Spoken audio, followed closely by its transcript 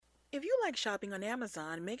If you like shopping on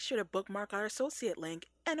Amazon, make sure to bookmark our associate link,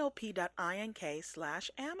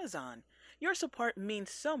 nop.ink/Amazon. Your support means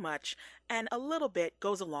so much, and a little bit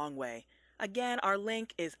goes a long way. Again, our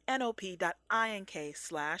link is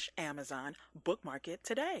nop.ink/Amazon. Bookmark it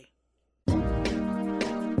today.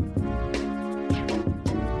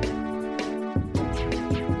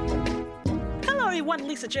 Everyone,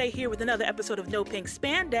 Lisa J here with another episode of No Pink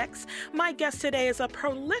Spandex. My guest today is a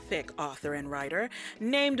prolific author and writer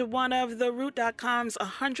named one of the Root.com's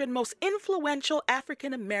 100 most influential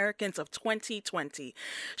African Americans of 2020.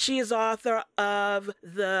 She is author of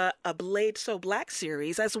the A Blade So Black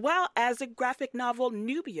series, as well as the graphic novel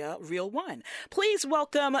Nubia Real One. Please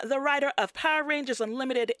welcome the writer of Power Rangers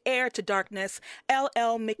Unlimited Heir to Darkness,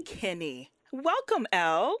 L.L. McKinney. Welcome,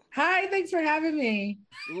 Elle. Hi, thanks for having me.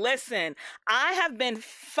 Listen, I have been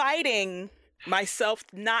fighting myself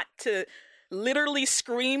not to literally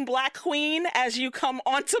scream Black Queen as you come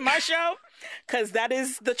onto my show, because that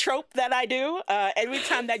is the trope that I do. Every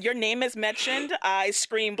time that your name is mentioned, I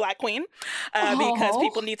scream Black Queen because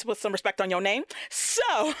people need to put some respect on your name.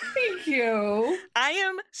 So, thank you. I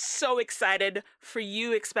am so excited for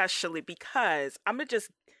you, especially because I'm going to just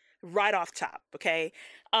right off top, okay?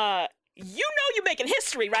 You know you're making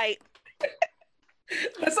history, right?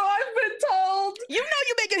 That's all I've been told. You know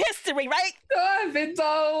you're making history, right? I've been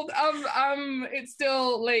told. It's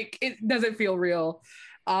still like it doesn't feel real.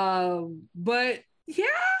 But yeah.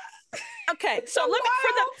 Okay, so let me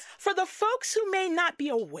for the folks who may not be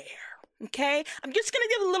aware, okay? I'm just gonna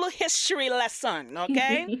give a little history lesson,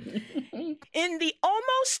 okay? In the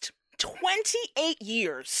almost 28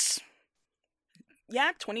 years.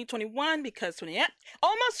 2021 because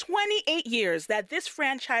almost 28 years that this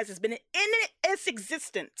franchise has been in its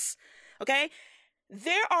existence, okay?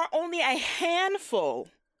 There are only a handful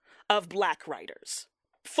of Black writers.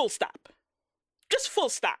 Full stop. Just full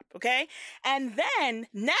stop, okay? And then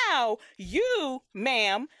now you,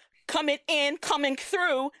 ma'am, coming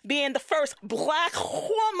through, being the first Black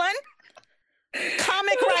woman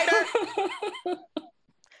comic writer.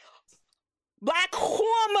 Black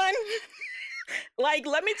woman. Like,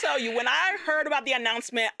 let me tell you, when I heard about the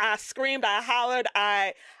announcement, I screamed, I hollered,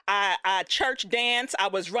 I church danced, I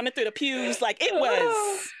was running through the pews. Like, it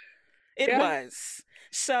was.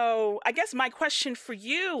 So I guess my question for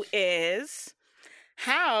you is,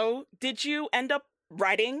 how did you end up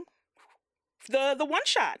writing the one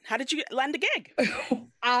shot? How did you land the gig?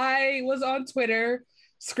 I was on Twitter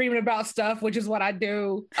screaming about stuff, which is what I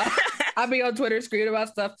do. I'll be on Twitter screaming about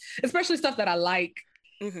stuff, especially stuff that I like.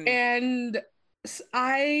 Mm-hmm. And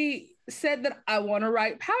I said that I want to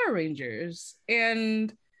write Power Rangers,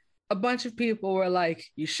 and a bunch of people were like,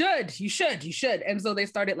 you should. And so they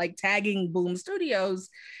started like tagging Boom Studios.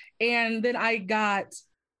 And then I got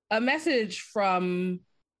a message from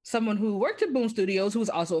someone who worked at Boom Studios, who was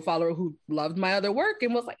also a follower who loved my other work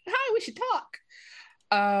and was like, hi, we should talk.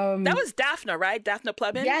 That was Daphne, right? Daphne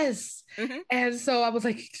Plebin? Yes. Mm-hmm. And so I was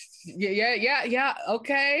like, yeah.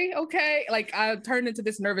 Okay. Like I turned into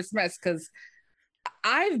this nervous mess because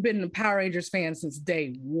I've been a Power Rangers fan since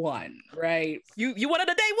day one, right? You one of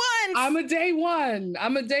the day ones. I'm a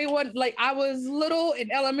day one. Like I was little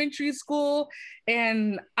in elementary school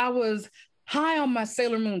and I was high on my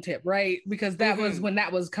Sailor Moon tip, right? Because that was when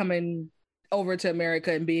that was coming over to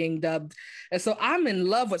America and being dubbed. And so I'm in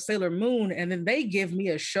love with Sailor Moon, and then they give me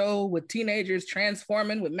a show with teenagers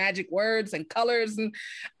transforming with magic words and colors, and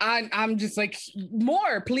I'm just like,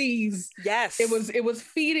 more, please. Yes. It was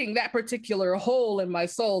feeding that particular hole in my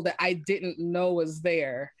soul that I didn't know was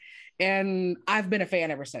there. And I've been a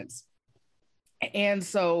fan ever since. And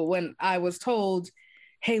so when I was told,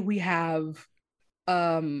 hey, we have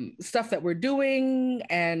stuff that we're doing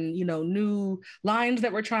and, new lines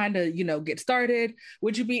that we're trying to, get started.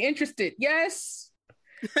 Would you be interested? Yes.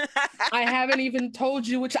 I haven't even told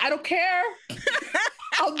you, which I don't care.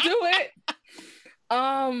 I'll do it.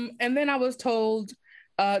 And then I was told,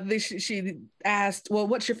 she asked, well,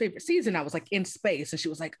 what's your favorite season? I was like, In Space. And she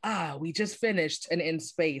was like, we just finished an In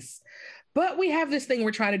Space, but we have this thing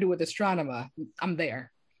we're trying to do with Astronema. I'm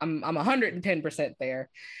there. I'm 110% there.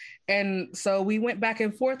 And so we went back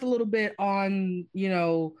and forth a little bit on,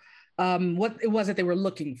 what it was that they were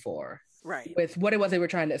looking for. Right. With what it was they were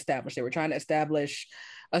trying to establish. They were trying to establish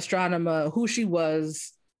Astronema, who she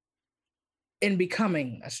was in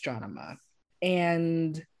becoming Astronema.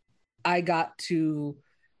 And I got to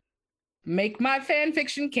make my fan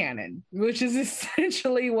fiction canon, which is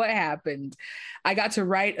essentially what happened. I got to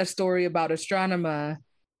write a story about Astronema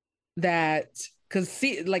that, because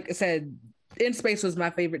like I said, In Space was my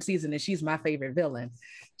favorite season and she's my favorite villain.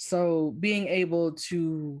 So being able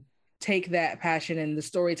to take that passion and the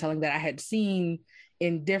storytelling that I had seen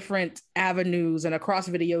in different avenues and across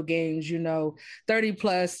video games, 30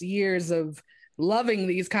 plus years of loving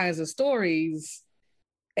these kinds of stories,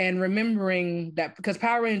 and remembering that because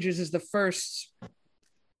Power Rangers is the first,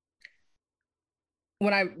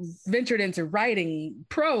 when I ventured into writing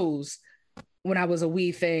prose, when I was a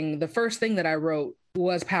wee thing, the first thing that I wrote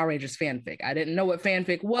was Power Rangers fanfic. I didn't know what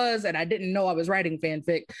fanfic was, and I didn't know I was writing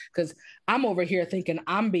fanfic because I'm over here thinking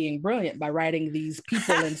I'm being brilliant by writing these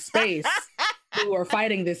people in space who are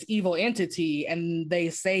fighting this evil entity, and they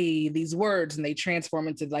say these words and they transform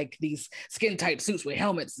into like these skin tight suits with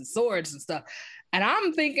helmets and swords and stuff. And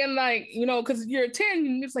I'm thinking like, because you're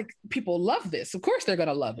 10, it's like people love this. Of course they're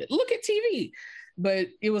gonna love it. Look at TV. But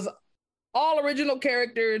it was all original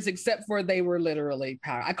characters except for they were literally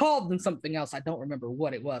power. I called them something else. I don't remember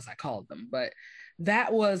what it was I called them, but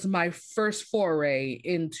that was my first foray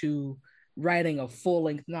into writing a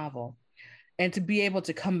full-length novel. And to be able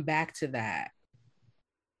to come back to that,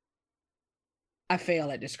 I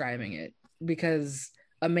fail at describing it because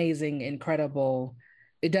amazing, incredible,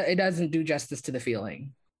 it doesn't do justice to the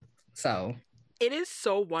feeling. So it is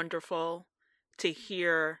so wonderful to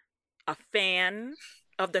hear a fan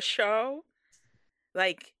of the show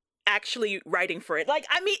like actually writing for it. Like,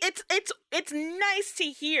 I mean, it's nice to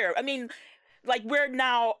hear. I mean, like, we're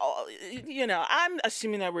now, I'm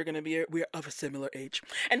assuming that we're of a similar age,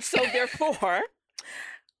 and so therefore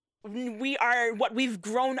what we've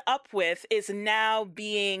grown up with is now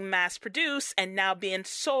being mass produced and now being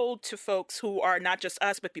sold to folks who are not just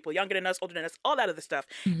us, but people younger than us, older than us, all that other stuff.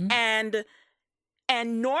 Mm-hmm.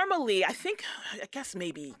 And normally, I guess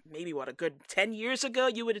maybe what, a good 10 years ago,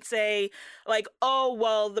 you would say like, oh,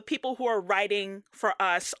 well, the people who are writing for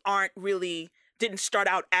us didn't start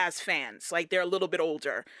out as fans. Like, they're a little bit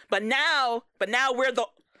older. But now we're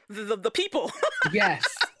the people. Yes.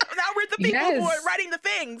 Now we're the people who are writing the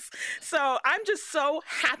things. So I'm just so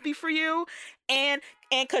happy for you. And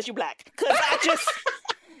because you're Black. Because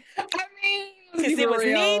I mean, because it was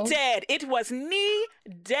knee dead. It was knee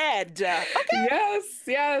dead. Okay.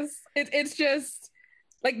 Yes. It's just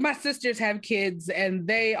like my sisters have kids and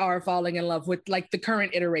they are falling in love with like the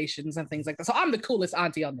current iterations and things like that. So I'm the coolest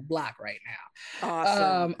auntie on the block right now.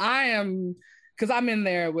 Awesome. I am, because I'm in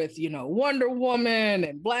there with, Wonder Woman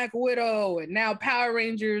and Black Widow and now Power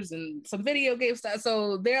Rangers and some video game stuff.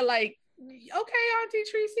 So they're like, okay, Auntie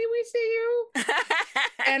Tracy, we see you.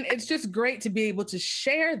 And it's just great to be able to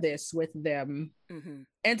share this with them, mm-hmm.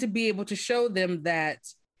 and to be able to show them that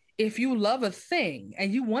if you love a thing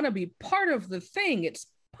and you want to be part of the thing, it's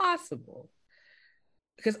possible.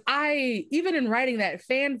 Because even in writing that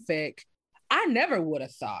fanfic, I never would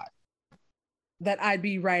have thought that I'd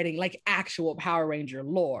be writing like actual Power Ranger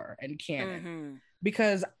lore and canon. Mm-hmm.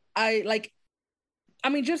 Because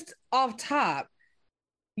just off top,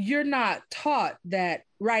 you're not taught that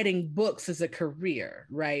writing books is a career,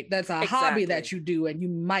 right? That's a hobby that you do, and you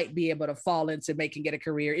might be able to fall into making it a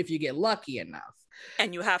career if you get lucky enough.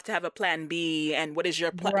 And you have to have a plan B. And what is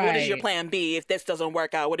your what is your plan B if this doesn't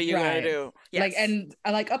work out? What are you going to do? Yes.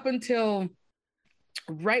 Up until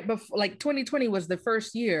right before, 2020 was the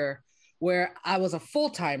first year where I was a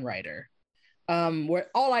full-time writer, where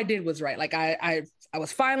all I did was write. Like I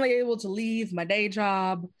was finally able to leave my day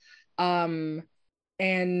job,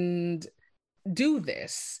 and do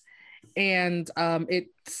this. And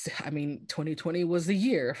 2020 was the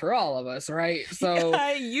year for all of us, right? So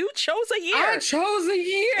you chose a year. I chose a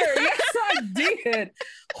year. Yes, I did.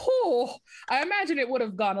 I imagine it would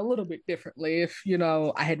have gone a little bit differently if,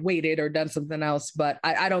 I had waited or done something else, but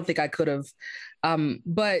I don't think I could have.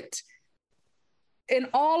 But in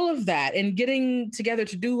all of that and getting together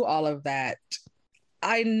to do all of that,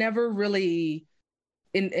 I never really,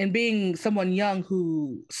 in being someone young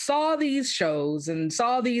who saw these shows and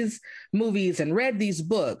saw these movies and read these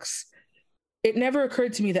books, it never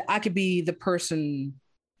occurred to me that I could be the person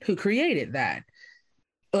who created that.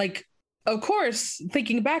 Like, of course,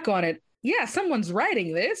 thinking back on it, yeah, someone's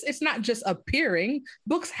writing this. It's not just appearing.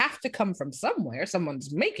 Books have to come from somewhere.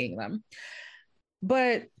 Someone's making them.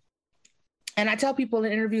 And I tell people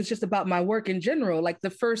in interviews just about my work in general, like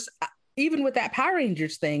even with that Power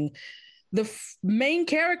Rangers thing, the main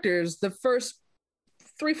characters, the first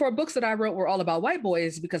 3-4 books that I wrote were all about white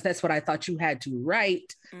boys because that's what I thought you had to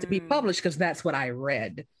write to be published, because that's what I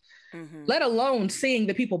read. Mm-hmm. Let alone seeing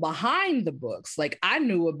the people behind the books. Like, I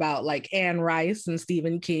knew about like Anne Rice and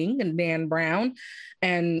Stephen King and Dan Brown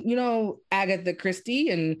and, Agatha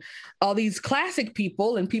Christie and all these classic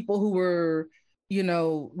people and people who were,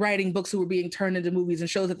 writing books who were being turned into movies and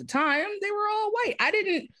shows at the time. They were all white. I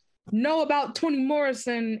didn't know about Toni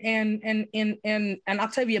Morrison and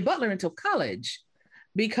Octavia Butler until college,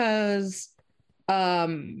 because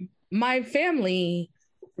my family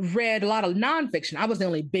read a lot of nonfiction. I was the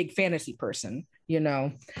only big fantasy person, you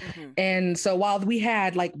know. Mm-hmm. And so while we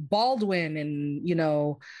had like Baldwin and, you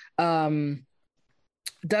know,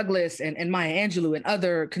 Douglas and Maya Angelou and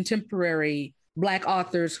other contemporary Black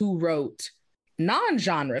authors who wrote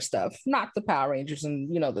non-genre stuff, not the Power Rangers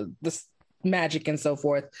and, you know, the magic and so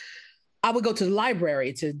forth, I would go to the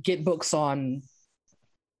library to get books on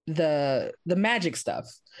the magic stuff,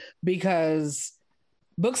 because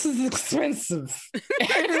books is expensive.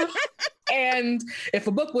 And if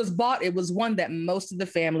a book was bought, it was one that most of the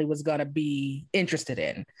family was going to be interested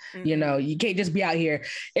in. Mm-hmm. You know, you can't just be out here,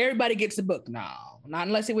 everybody gets a book. No, not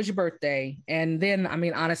unless it was your birthday. And then, I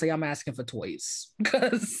mean, honestly, I'm asking for toys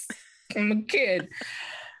because I'm a kid.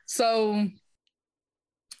 So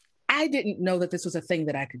I didn't know that this was a thing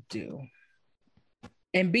that I could do.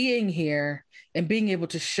 And being here and being able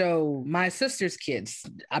to show my sister's kids,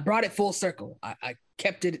 I brought it full circle. I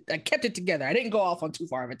kept it together. I didn't go off on too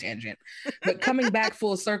far of a tangent, but coming back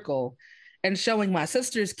full circle and showing my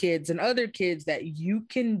sister's kids and other kids that you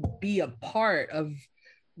can be a part of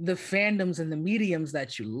the fandoms and the mediums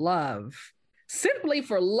that you love simply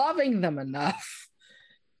for loving them enough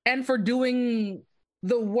and for doing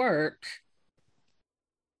the work,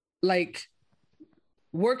 like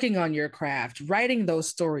working on your craft, writing those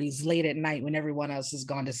stories late at night when everyone else has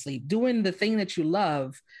gone to sleep, doing the thing that you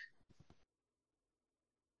love.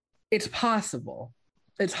 It's possible.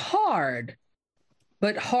 It's hard,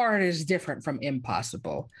 but hard is different from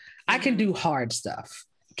impossible. I can do hard stuff,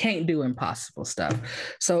 can't do impossible stuff.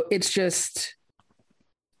 So it's just...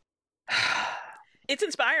 It's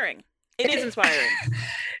inspiring. It is inspiring.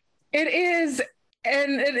 It is.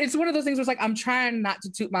 And it's one of those things where it's like, I'm trying not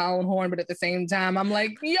to toot my own horn, but at the same time, I'm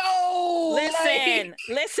like, yo, listen,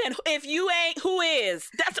 if you ain't, who is?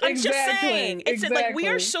 I'm just saying. It's like, we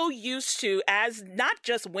are so used to, as not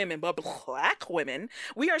just women, but Black women,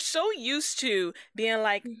 we are so used to being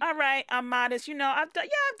like, all right, I'm modest, you know, I've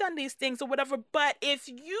done these things or whatever. But if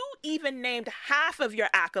you even named half of your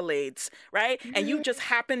accolades, right, and you just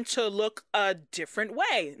happen to look a different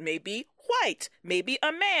way, maybe white, maybe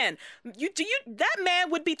a man, that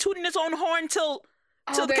man would be tooting his own horn till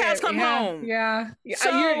the cats come home. Yeah.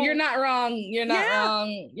 So, you're not wrong. You're not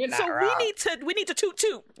wrong. You're not wrong. we need to toot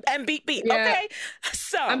and beat. Yeah. Okay.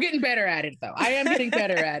 So I'm getting better at it though. I am getting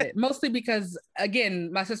better at it. Mostly because,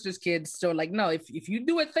 again, my sister's kids still like, no, if you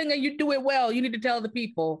do a thing and you do it well, you need to tell the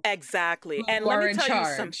people. Exactly. And let me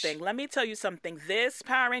tell you something. This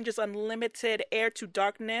Power Rangers Unlimited Heir to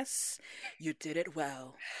Darkness, you did it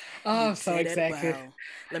well. Oh, you so excited. Well.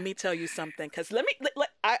 Let me tell you something, because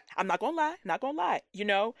I'm not gonna lie. You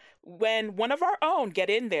know, when one of our own get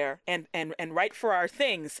in there and write for our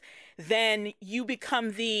things, then you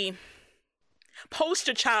become the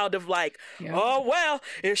poster child of like, oh, well,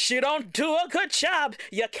 if she don't do a good job,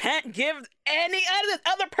 you can't give any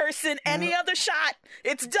other person any other shot.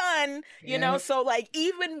 It's done, you know? So like,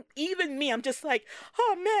 even me, I'm just like,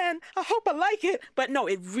 oh man, I hope I like it. But no,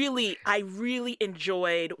 I really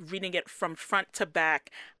enjoyed reading it from front to back.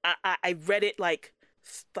 I read it like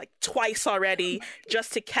twice already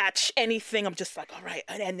just to catch anything. I'm just like, all right,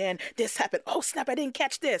 and then this happened. Oh snap, I didn't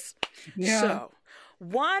catch this. So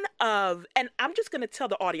and I'm just going to tell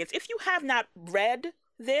the audience, if you have not read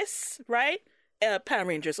this, right? Power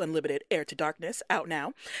Rangers Unlimited Heir to Darkness, out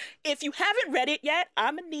now. If you haven't read it yet,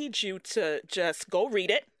 I'm going to need you to just go read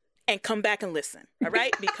it and come back and listen, all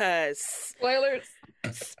right? Because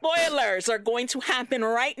spoilers are going to happen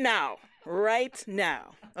right now,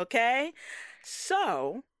 okay?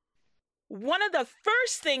 So, one of the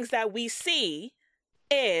first things that we see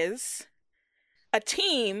is a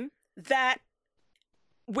team that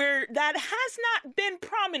has not been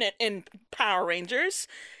prominent in Power Rangers.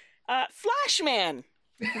 Flashman.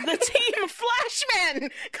 The team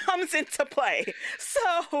Flashman comes into play.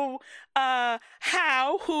 So,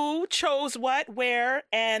 how, who chose what, where,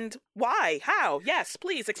 and why? How? Yes,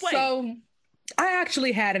 please explain. So, I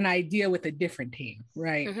actually had an idea with a different team,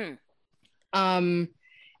 right? Mm-hmm.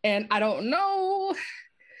 And I don't know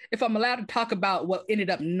if I'm allowed to talk about what ended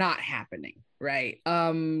up not happening, right?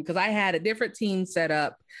 Because I had a different team set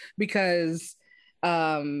up because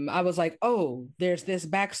I was like, oh, there's this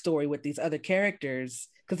backstory with these other characters,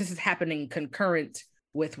 because this is happening concurrent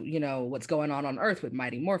with, you know, what's going on Earth with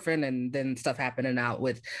Mighty Morphin, and then stuff happening out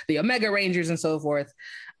with the Omega Rangers and so forth.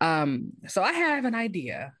 So I have an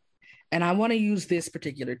idea, and I want to use this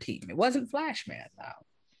particular team. It wasn't Flashman, though.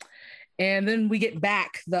 And then we get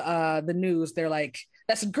back the news. They're like,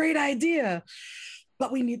 that's a great idea,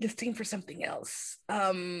 but we need this team for something else.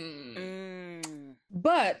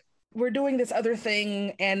 But we're doing this other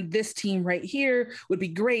thing, and this team right here would be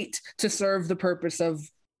great to serve the purpose of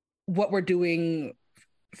what we're doing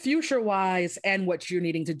future-wise and what you're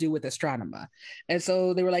needing to do with Astronema. And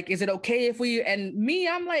so they were like, is it okay if we, and me,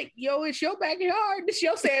 I'm like, yo, it's your backyard, it's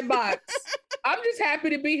your sandbox. I'm just happy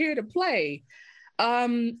to be here to play.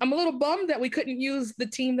 I'm a little bummed that we couldn't use the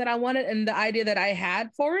team that I wanted and the idea that I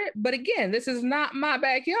had for it. But again, this is not my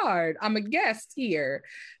backyard. I'm a guest here.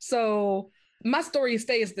 So my story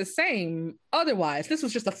stays the same. Otherwise, this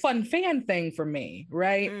was just a fun fan thing for me,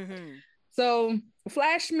 right? Mm-hmm. So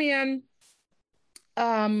Flashman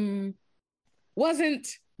wasn't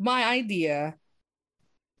my idea.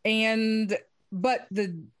 But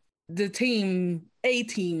the team, a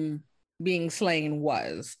team being slain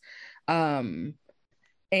was.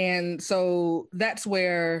 And so that's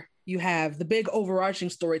where you have the big overarching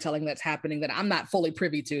storytelling that's happening that I'm not fully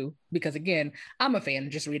privy to, because again, I'm a fan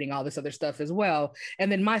of just reading all this other stuff as well. And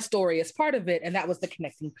then my story is part of it, and that was the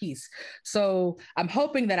connecting piece. So I'm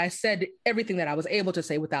hoping that I said everything that I was able to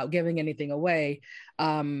say without giving anything away.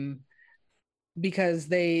 Because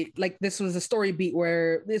this was a story beat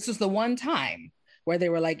where this was the one time where they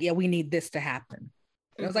were like, yeah, we need this to happen.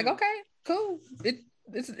 And I was like, okay, cool.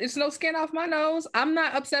 It's no skin off my nose. I'm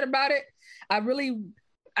not upset about it. I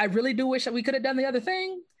really do wish that we could have done the other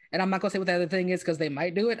thing. And I'm not gonna say what the other thing is because they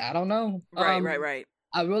might do it. I don't know. Right.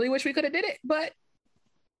 I really wish we could have did it, but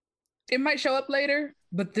it might show up later.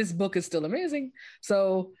 But this book is still amazing.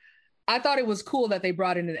 So I thought it was cool that they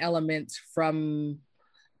brought in an element from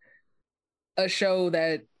a show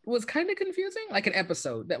that was kind of confusing, like an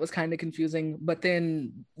episode that was kind of confusing, but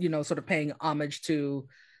then, sort of paying homage to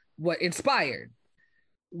what inspired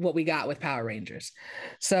what we got with Power Rangers.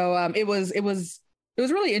 So it was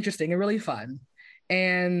really interesting and really fun.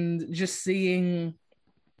 And just seeing,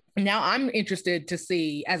 now I'm interested to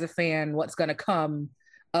see as a fan what's going to come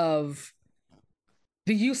of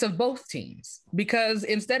the use of both teams, because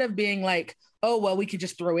instead of being like, oh, well, we could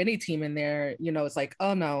just throw any team in there, it's like,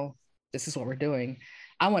 oh no, this is what we're doing.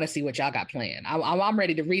 I want to see what y'all got planned. I'm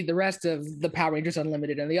ready to read the rest of the Power Rangers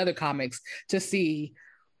Unlimited and the other comics to see,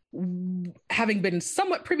 having been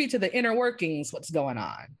somewhat privy to the inner workings, what's going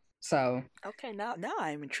on. So okay, now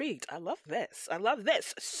I'm intrigued. I love this.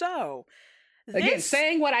 So again,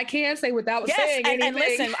 saying what I can say without saying anything. And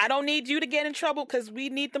listen, I don't need you to get in trouble because we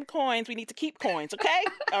need them coins. We need to keep coins, okay?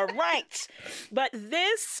 All right. But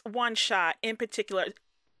this one shot in particular,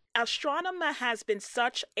 Astronema has been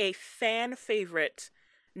such a fan favorite,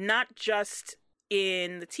 not just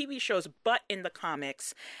in the TV shows, but in the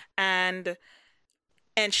comics. And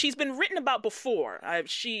she's been written about before.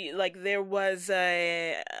 There was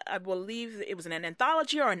I believe it was an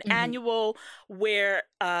anthology or an annual where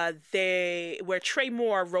Trey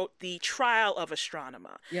Moore wrote the Trial of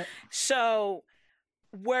Astronema. Yep. So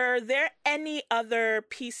were there any other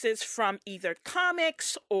pieces from either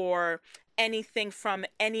comics or anything from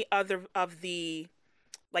any other of the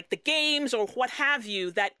games or what have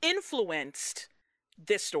you that influenced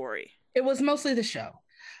this story? It was mostly the show.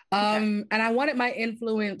 And I wanted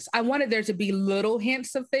there to be little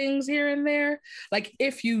hints of things here and there. Like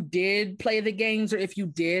if you did play the games or if you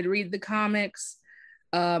did read the comics,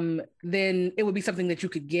 then it would be something that you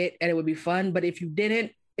could get and it would be fun. But if you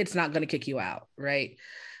didn't, it's not going to kick you out, right?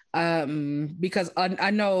 Because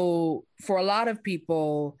I know for a lot of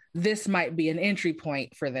people, this might be an entry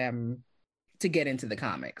point for them to get into the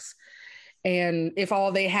comics. And if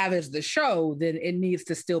all they have is the show, then it needs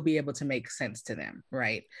to still be able to make sense to them,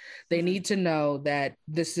 right? They need to know that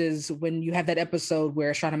this is when you have that episode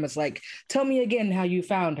where Astronema's like, tell me again how you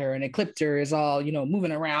found her. And Ecliptor is all,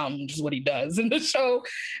 moving around, which is what he does in the show.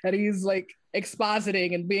 And he's like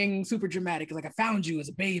expositing and being super dramatic. Like, I found you as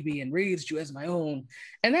a baby and raised you as my own.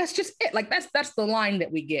 And that's just it. Like, that's the line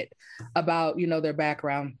that we get about, their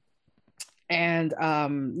background. And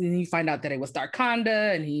then you find out that it was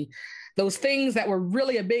Darkonda and those things that were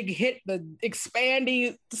really a big hit, the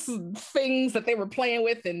expandy things that they were playing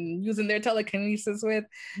with and using their telekinesis with,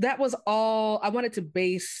 that was all. I wanted to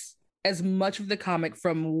base as much of the comic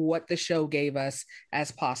from what the show gave us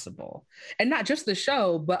as possible. And not just the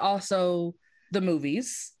show, but also the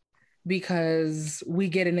movies, because we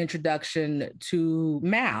get an introduction to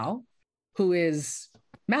Mal, who is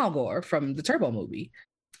Malgor from the Turbo movie,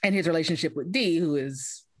 and his relationship with Dee, who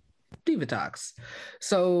is Divatox.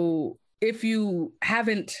 So if you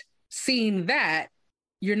haven't seen that,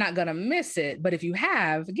 you're not going to miss it. But if you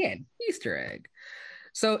have, again, Easter egg.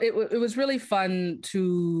 So it was really fun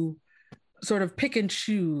to sort of pick and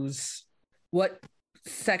choose what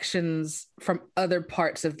sections from other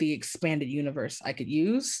parts of the expanded universe I could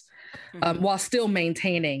use, while still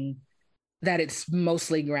maintaining that it's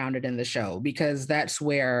mostly grounded in the show, because that's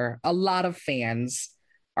where a lot of fans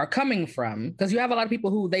are coming from. Because you have a lot of people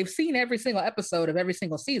who they've seen every single episode of every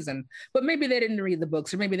single season, but maybe they didn't read the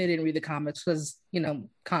books, or maybe they didn't read the comics because,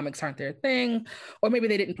 comics aren't their thing, or maybe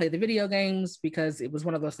they didn't play the video games because it was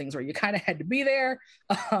one of those things where you kind of had to be there.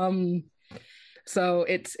 So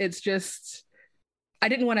it's just, I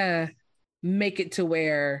didn't want to make it to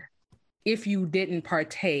where if you didn't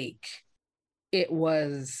partake, it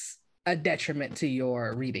was a detriment to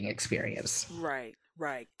your reading experience. Right.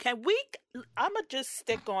 I'm gonna just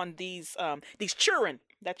stick on these children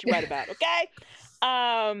that you write about, okay?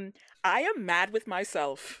 I am mad with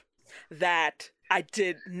myself that I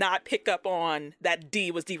did not pick up on that D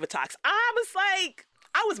was Divatox. I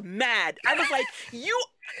was mad. I was like,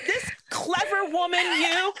 this clever woman,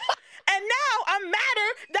 you. And now I'm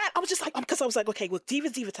madder that I was just like, because I was like, okay, well,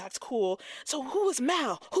 Diva's Divatox, cool. So who is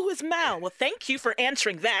Mal? Well, thank you for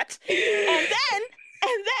answering that.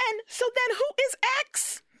 So then who is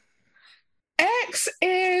X? X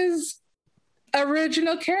is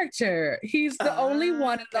original character. He's the only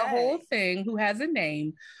one in the whole thing who has a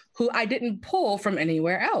name who I didn't pull from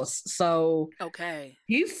anywhere else. So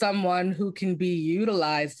he's someone who can be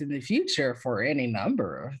utilized in the future for any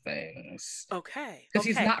number of things. Because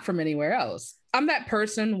he's not from anywhere else. I'm that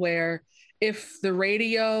person where if the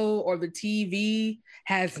radio or the TV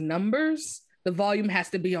has numbers, the volume has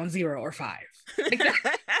to be on 0 or 5.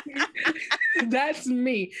 That's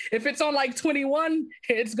me. If it's on like 21,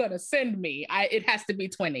 it's gonna send me. It has to be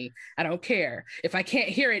 20. I don't care. If I can't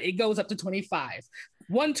hear it, it goes up to 25.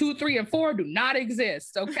 1, 2, 3, and 4 do not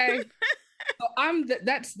exist. Okay. So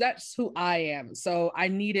that's who I am. So I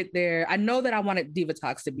need it there. I know that I wanted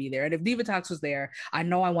Divatox to be there, and if Divatox was there, I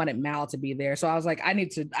know I wanted Mal to be there. So I was like, I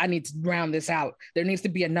need to round this out. There needs to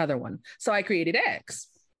be another one. So I created X.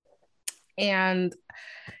 And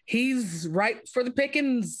he's right for the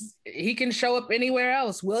pickings. He can show up anywhere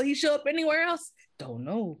else. Will he show up anywhere else? Don't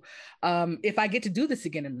know. If I get to do this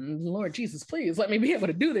again, and Lord Jesus, please let me be able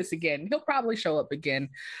to do this again. He'll probably show up again.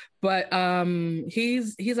 But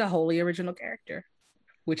he's a wholly original character,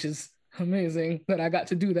 which is amazing that I got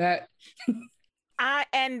to do that.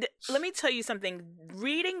 And let me tell you something.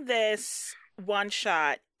 Reading this one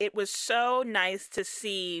shot, it was so nice to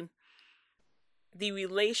see the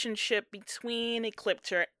relationship between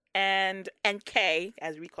Ecliptor and Kay,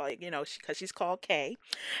 as we call it, because she's called Kay,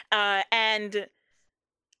 and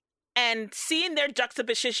seeing their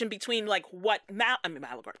juxtaposition between like what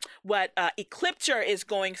Ecliptor is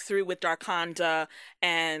going through with Darkonda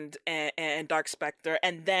and Dark Spectre,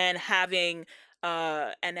 and then having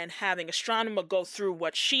Astronema go through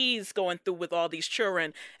what she's going through with all these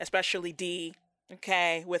children, especially D.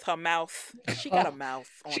 Okay, with her mouth. She got a mouth.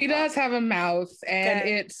 She does have a mouth,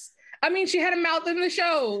 and she had a mouth in the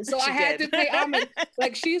show, so I had to pay homage.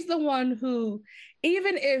 Like, she's the one who,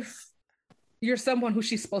 even if you're someone who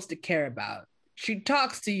she's supposed to care about, she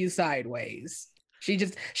talks to you sideways. She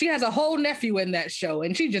has a whole nephew in that show,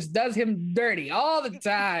 and she just does him dirty all the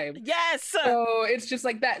time. Yes. So it's just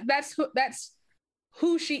like that. That's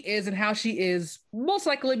who she is and how she is, most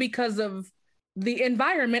likely because of the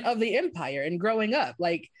environment of the Empire and growing up.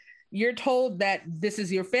 Like, you're told that this is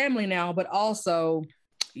your family now, but also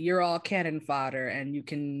you're all cannon fodder and you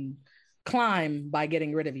can climb by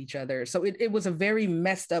getting rid of each other. So it was a very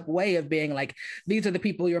messed up way of being like, these are the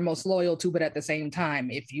people you're most loyal to, but at the same time,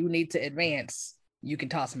 if you need to advance, you can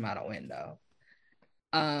toss them out a window.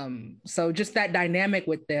 So just that dynamic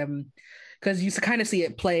with them, because you kind of see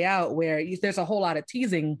it play out where there's a whole lot of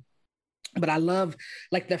teasing. But I love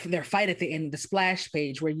like their fight at the end, the splash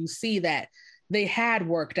page, where you see that they had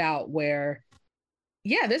worked out where,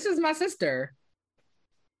 yeah, this is my sister.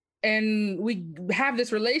 And we have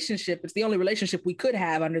this relationship. It's the only relationship we could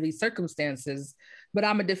have under these circumstances. But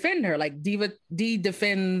I'm going to defend her. Like D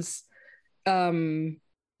defends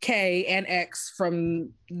K and X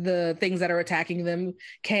from the things that are attacking them.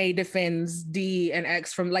 K defends D and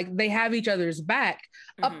X from, like, they have each other's back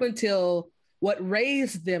up until what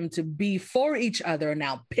raised them to be for each other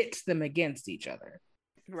now pits them against each other.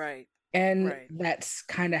 Right. And that's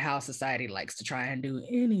kind of how society likes to try and do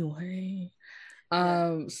anyway.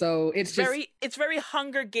 So it's very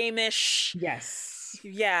Hunger Game-ish. Yes.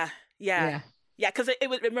 Yeah. Because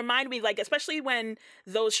it reminded me, like, especially when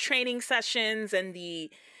those training sessions and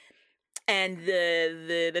the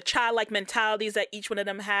childlike mentalities that each one of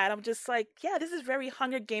them had, I'm just like, yeah, this is very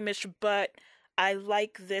Hunger Game-ish, but I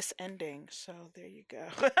like this ending, so there you go.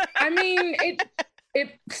 I mean,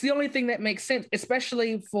 it's the only thing that makes sense,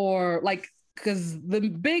 especially for, like, because the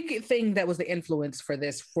big thing that was the influence for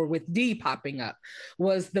this, for with D popping up,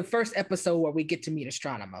 was the first episode where we get to meet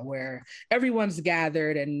Astronema, where everyone's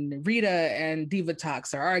gathered and Rita and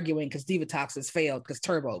Divatox are arguing because Divatox has failed because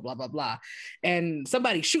Turbo, blah, blah, blah. And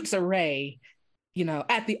somebody shoots a ray, you know,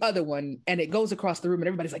 at the other one, and it goes across the room and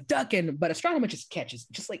everybody's like ducking, but Astronema just catches,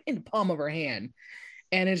 just like in the palm of her hand.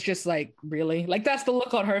 And it's just like, really? Like, that's the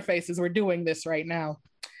look on her face as we're doing this right now.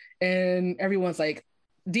 And everyone's like,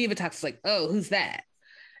 Divatox is like, oh, who's that?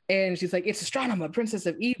 And she's like, it's Astronema, Princess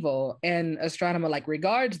of Evil. And Astronema like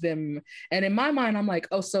regards them. And in my mind, I'm like,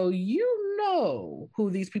 oh, so you know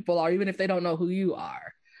who these people are, even if they don't know who you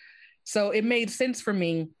are. So it made sense for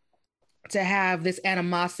me to have this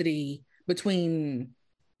animosity between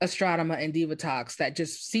Astronema and Divatox that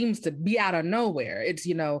just seems to be out of nowhere. It's,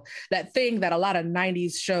 you know, that thing that a lot of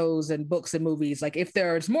 90s shows and books and movies, like if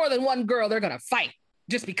there's more than one girl, they're going to fight.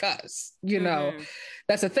 Just because, you know,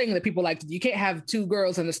 that's a thing that people like to do. You can't have two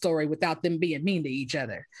girls in the story without them being mean to each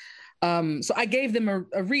other. So I gave them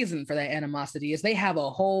a reason for that animosity, is they have a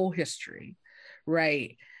whole history,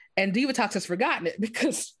 right? And Divatox has forgotten it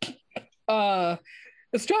because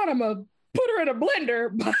Astronema put her in a blender,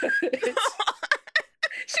 but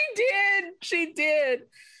she did.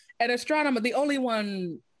 And Astronema, the only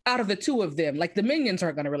one out of the two of them, like the minions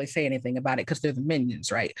aren't going to really say anything about it because they're the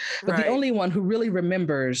minions, right? But the only one who really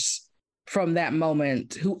remembers from that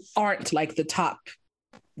moment, who aren't like the top,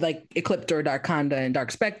 like Ecliptor, Darkonda, and Dark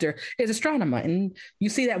Spectre, is Astronema. And you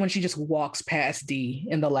see that when she just walks past D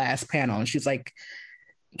in the last panel, and she's like,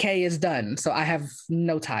 K is done, so I have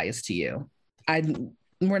no ties to you.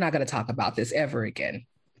 We're not going to talk about this ever again.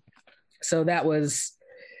 So that was...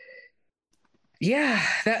 yeah,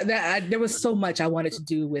 there was so much I wanted to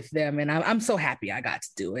do with them, and I'm so happy I got to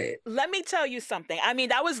do it. Let me tell you something. I mean,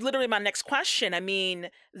 that was literally my next question. I mean,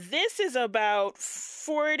 this is about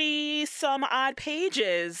 40 some odd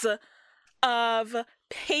pages of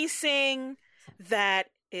pacing that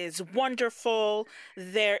is wonderful.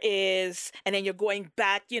 There is, and then you're going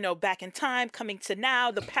back, you know, back in time, coming to now,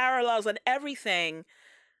 the parallels and everything.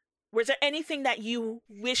 Was there anything that you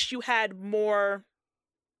wish you had more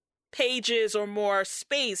pages or more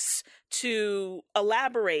space to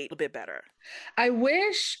elaborate a bit better? I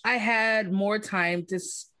wish I had more time to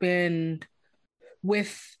spend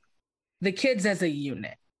with the kids as a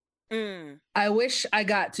unit. I wish I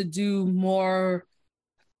got to do more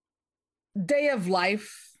day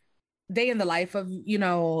in the life of, you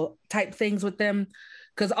know, type things with them,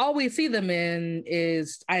 because all we see them in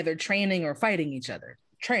is either training or fighting each other,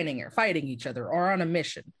 or on a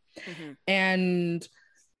mission. And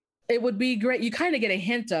it would be great. You kind of get a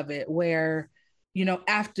hint of it where, you know,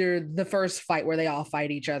 after the first fight where they all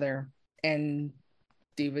fight each other and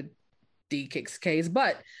D kicks K's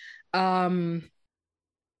butt, you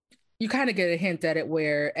kind of get a hint at it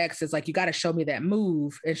where X is like, you got to show me that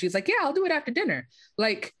move. And she's like, yeah, I'll do it after dinner.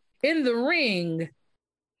 Like, in the ring,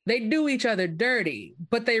 they do each other dirty,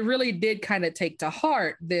 but they really did kind of take to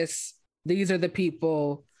heart these are the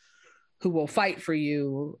people who will fight for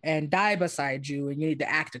you and die beside you, and you need to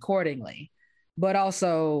act accordingly. But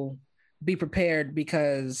also be prepared,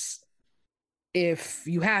 because if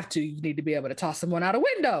you have to, you need to be able to toss someone out a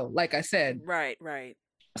window, like I said. Right.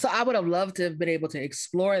 So I would have loved to have been able to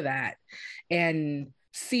explore that and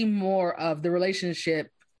see more of the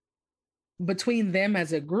relationship between them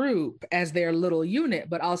as a group, as their little unit,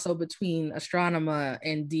 but also between Astronema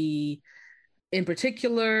and D in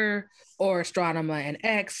particular, or Astronema and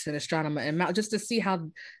X and Astronema and Mal, just to see how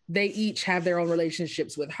they each have their own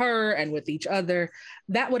relationships with her and with each other.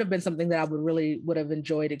 That would have been something that I would have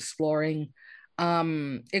enjoyed exploring.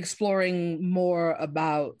 Exploring more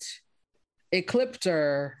about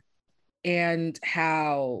Ecliptor and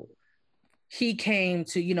how he came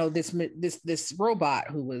to, you know, this robot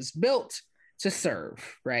who was built to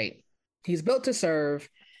serve, right? He's built to serve,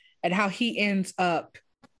 and how he ends up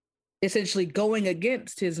essentially going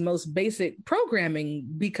against his most basic programming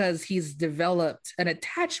because he's developed an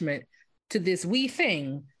attachment to this wee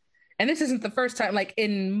thing. And this isn't the first time, like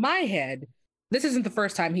in my head, this isn't the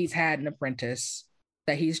first time he's had an apprentice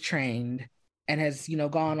that he's trained and has, you know,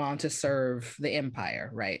 gone on to serve the Empire,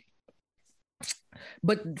 right?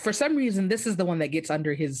 But for some reason, this is the one that gets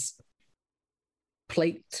under his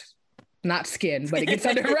plate, not skin, but it gets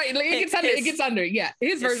under, right? It gets under, yeah,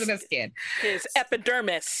 his version of skin. His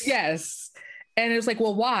epidermis. Yes. And it's like,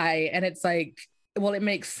 well, why? And it's like, well, it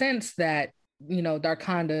makes sense that, you know,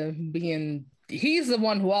 Darkonda he's the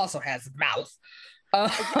one who also has mouth. Um,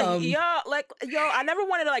 I never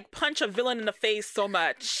wanted to like punch a villain in the face so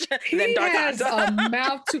much than he Dark has Hansa. a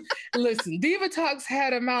mouth to listen. Divatox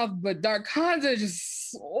had a mouth, but Dark Hansa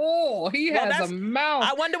just he has a mouth.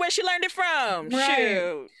 I wonder where she learned it from. Right.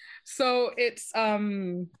 Shoot. So it's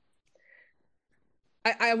I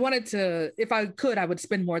wanted to, if I could, I would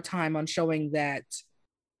spend more time on showing that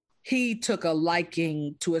he took a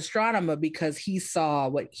liking to Astronema because he saw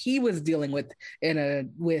what he was dealing with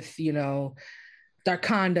with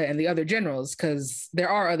Darkonda and the other generals, because there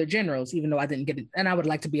are other generals, even though I didn't get it, and I would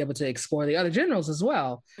like to be able to explore the other generals as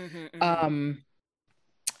well.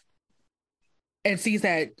 And sees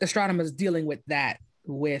that Astronema is dealing with that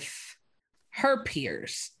with her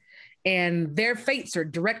peers, and their fates are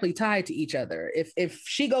directly tied to each other. If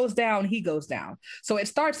she goes down, he goes down. So it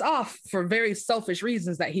starts off for very selfish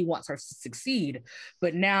reasons that he wants her to succeed,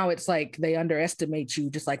 but now it's like they underestimate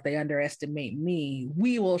you just like they underestimate me.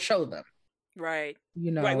 We will show them. Right.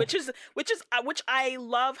 Right, which I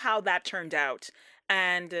love how that turned out.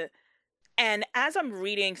 And as I'm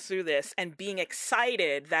reading through this and being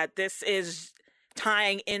excited that this is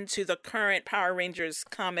tying into the current Power Rangers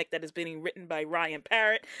comic that is being written by Ryan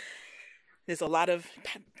Parrott. There's a lot of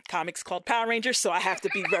comics called Power Rangers, so I have to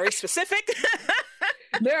be very specific.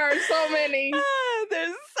 There are so many.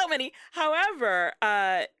 There's so many. However,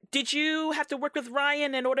 did you have to work with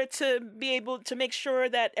Ryan in order to be able to make sure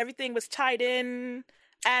that everything was tied in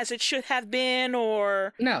as it should have been,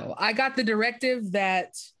 or? No, I got the directive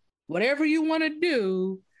that whatever you want to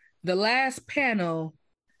do, the last panel,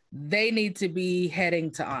 they need to be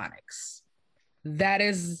heading to Onyx. That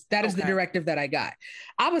is the directive that I got.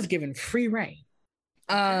 I was given free reign.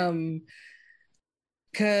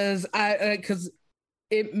 Because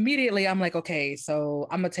immediately I'm like, okay, so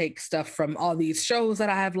I'm gonna take stuff from all these shows that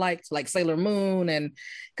I have liked, like Sailor Moon, and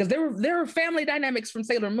because there were family dynamics from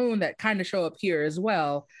Sailor Moon that kind of show up here as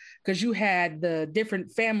well, because you had the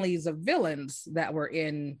different families of villains that were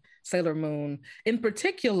in Sailor Moon, in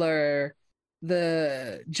particular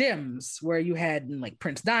the gems, where you had like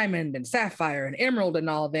Prince Diamond and Sapphire and Emerald and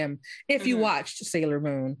all of them, if you watched Sailor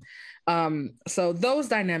Moon. So those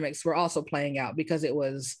dynamics were also playing out, because it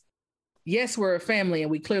was, yes, we're a family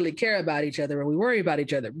and we clearly care about each other and we worry about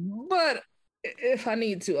each other, but if I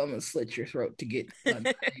need to, I'm gonna slit your throat to get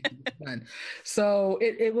done. So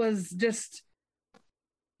it was just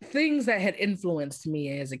things that had influenced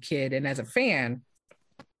me as a kid and as a fan,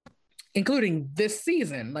 including this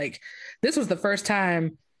season. Like, this was the first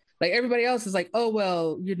time, like, everybody else is like, oh,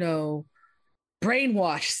 well,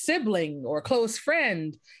 brainwashed sibling or close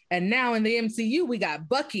friend. And now in the MCU, we got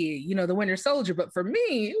Bucky, the Winter Soldier. But for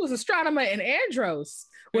me, it was Astronema and Andros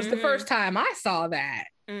was the first time I saw that.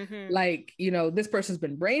 Like, this person's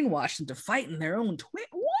been brainwashed into fighting their own twin.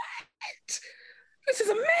 What? This is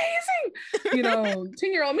amazing.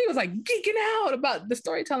 10-year-old me was like geeking out about the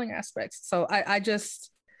storytelling aspects. So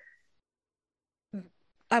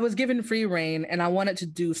I was given free reign, and I wanted to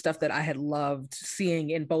do stuff that I had loved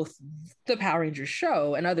seeing in both the Power Rangers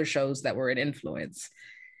show and other shows that were an influence.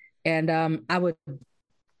 And I would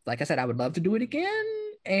love to do it again.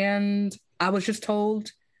 And I was just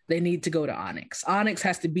told they need to go to Onyx. Onyx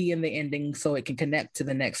has to be in the ending so it can connect to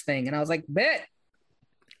the next thing. And I was like, bet.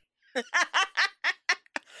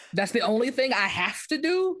 That's the only thing I have to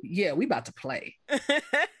do? Yeah, we about to play.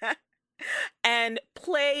 And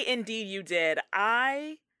play indeed you did.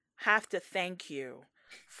 I have to thank you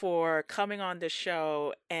for coming on the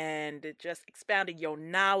show and just expounding your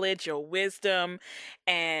knowledge, your wisdom,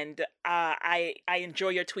 and I enjoy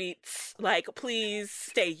your tweets. Like, please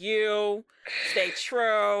stay you, stay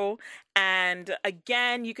true. And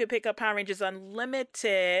again, you can pick up Power Rangers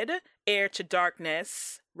Unlimited, Heir to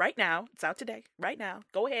Darkness right now. It's out today, right now.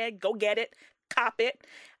 Go ahead, go get it, cop it.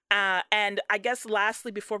 And I guess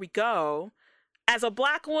lastly, before we go, as a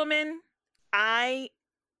Black woman, I'm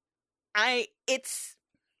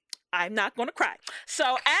not going to cry.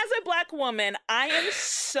 So as a Black woman, I am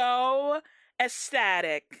so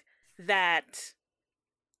ecstatic that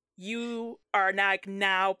you are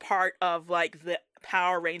now part of like the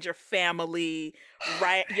Power Ranger family,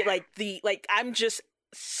 right? I'm just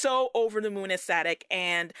so over the moon ecstatic,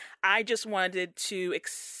 and I just wanted to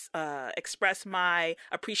express my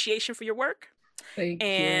appreciation for your work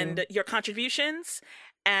and your contributions,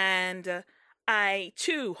 and I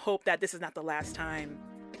too hope that this is not the last time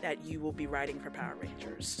that you will be writing for Power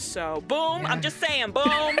Rangers. So boom, I'm just saying,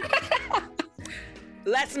 boom.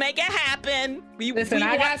 Let's make it happen. Listen,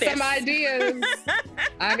 I got some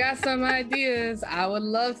ideas. I would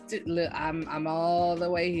love to. I'm all the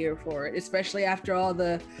way here for it, especially after all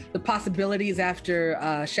the possibilities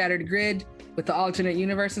after Shattered Grid. with the alternate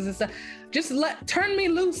universes and stuff. Just turn me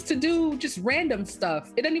loose to do just random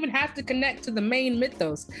stuff. It doesn't even have to connect to the main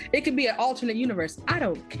mythos. It could be an alternate universe. I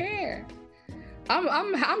don't care.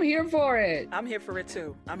 I'm here for it. I'm here for it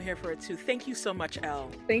too. Thank you so much,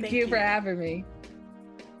 Elle. Thank you for having me.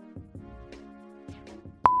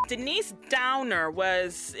 Denise Downer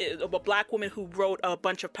was a Black woman who wrote a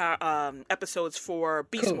bunch of episodes for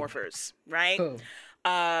Beast Morphers, right? Cool.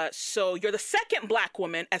 So you're the second Black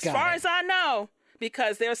woman, as far as I know,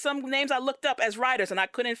 because there are some names I looked up as writers and I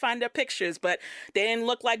couldn't find their pictures, but they didn't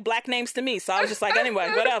look like Black names to me. So I was just like,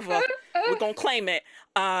 anyway, whatever. We're going to claim it.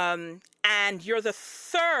 And you're the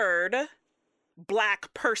third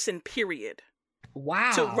Black person, period.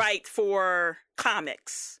 Wow. To write for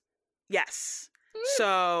comics. Yes.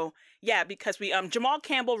 So, yeah, because we Jamal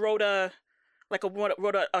Campbell wrote a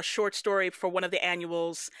short story for one of the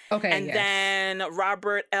annuals. Okay. And then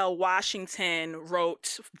Robert L. Washington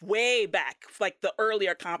wrote way back, like the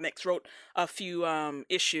earlier comics, wrote a few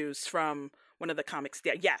issues from one of the comics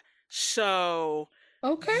there. Yeah. So,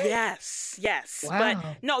 okay. Yes. Wow. But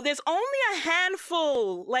no, there's only a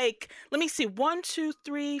handful. Like, let me see. 1, 2,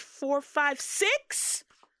 3, 4, 5, 6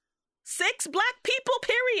 Black people,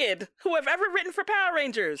 period, who have ever written for Power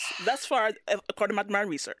Rangers thus far, according to my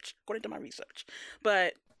research.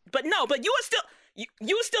 But you are still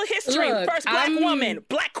history. Look, First Black woman,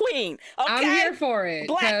 Black queen. Okay, I'm here for it.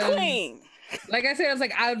 Black queen. Like I said, I was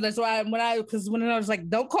like, that's why when I was like,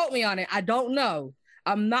 don't quote me on it. I don't know.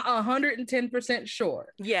 I'm not 110% sure.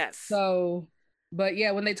 Yes. So, but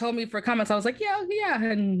yeah, when they told me for comments, I was like, yeah.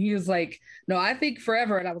 And he was like, no, I think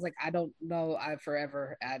forever. And I was like, I don't know.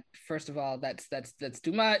 Forever. First of all, that's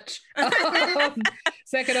too much.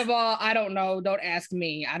 Second of all, I don't know. Don't ask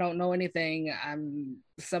me. I don't know anything. I'm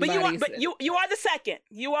somebody. But you are the second.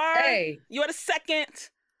 You are the second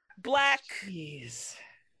Black. Jeez.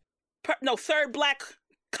 Third Black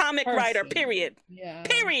comic writer. Period. Yeah.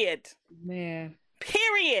 Period. Man.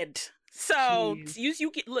 Period. So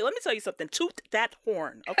let me tell you something. Toot that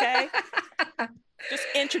horn, okay? Just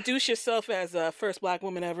introduce yourself as the first Black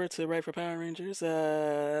woman ever to write for Power Rangers.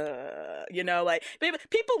 Like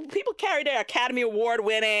people carry their Academy Award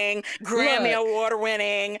winning, Grammy Award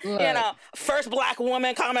winning, first Black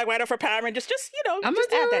woman comic writer for Power Rangers. Just add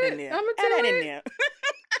that in there. Add that in there.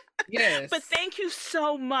 Yes. But thank you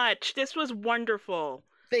so much. This was wonderful.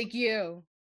 Thank you.